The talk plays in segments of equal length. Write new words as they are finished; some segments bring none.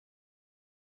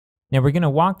Now we're going to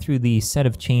walk through the set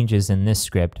of changes in this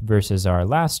script versus our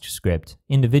last script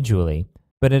individually,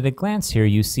 but at a glance here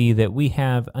you see that we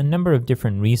have a number of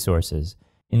different resources.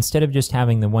 Instead of just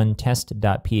having the one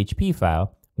test.php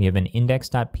file, we have an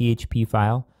index.php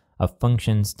file, a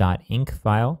functions.inc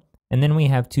file, and then we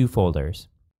have two folders.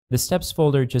 The steps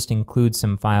folder just includes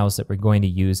some files that we're going to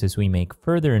use as we make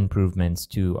further improvements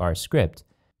to our script,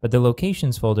 but the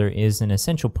locations folder is an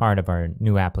essential part of our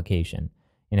new application.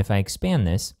 And if I expand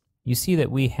this, you see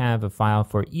that we have a file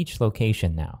for each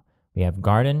location now. We have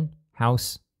garden,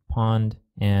 house, pond,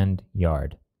 and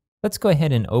yard. Let's go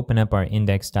ahead and open up our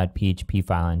index.php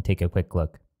file and take a quick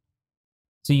look.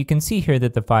 So you can see here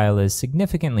that the file is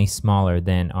significantly smaller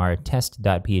than our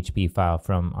test.php file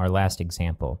from our last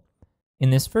example. In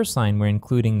this first line, we're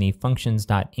including the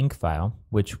functions.inc file,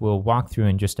 which we'll walk through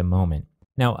in just a moment.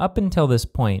 Now, up until this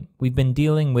point, we've been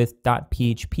dealing with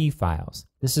 .php files.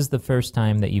 This is the first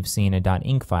time that you've seen a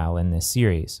 .inc file in this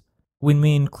series. When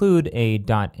we include a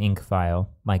 .inc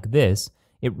file like this,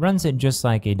 it runs it just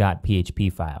like a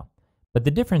 .php file. But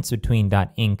the difference between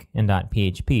 .inc and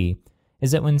 .php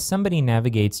is that when somebody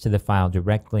navigates to the file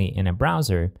directly in a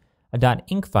browser, a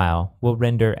 .inc file will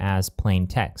render as plain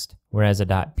text, whereas a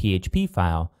 .php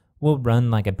file will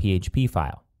run like a PHP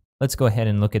file. Let's go ahead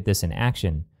and look at this in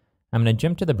action. I'm going to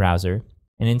jump to the browser,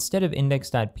 and instead of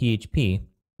index.php,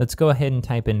 let's go ahead and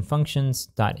type in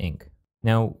functions.inc.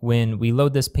 Now, when we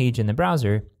load this page in the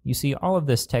browser, you see all of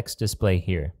this text display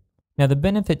here. Now, the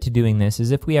benefit to doing this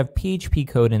is if we have PHP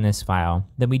code in this file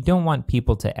that we don't want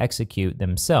people to execute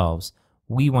themselves,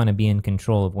 we want to be in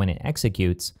control of when it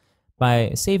executes.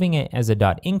 By saving it as a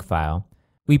 .inc file,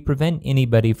 we prevent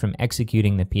anybody from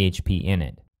executing the PHP in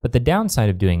it. But the downside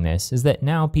of doing this is that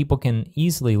now people can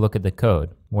easily look at the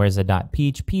code, whereas a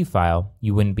 .php file,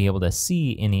 you wouldn't be able to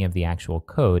see any of the actual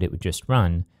code, it would just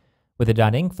run. With a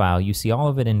 .inc file, you see all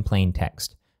of it in plain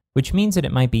text, which means that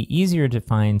it might be easier to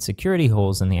find security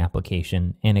holes in the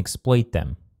application and exploit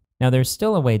them. Now there's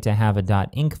still a way to have a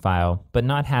 .inc file, but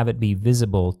not have it be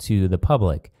visible to the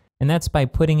public, and that's by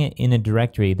putting it in a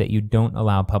directory that you don't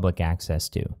allow public access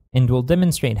to. And we'll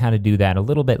demonstrate how to do that a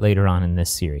little bit later on in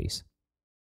this series.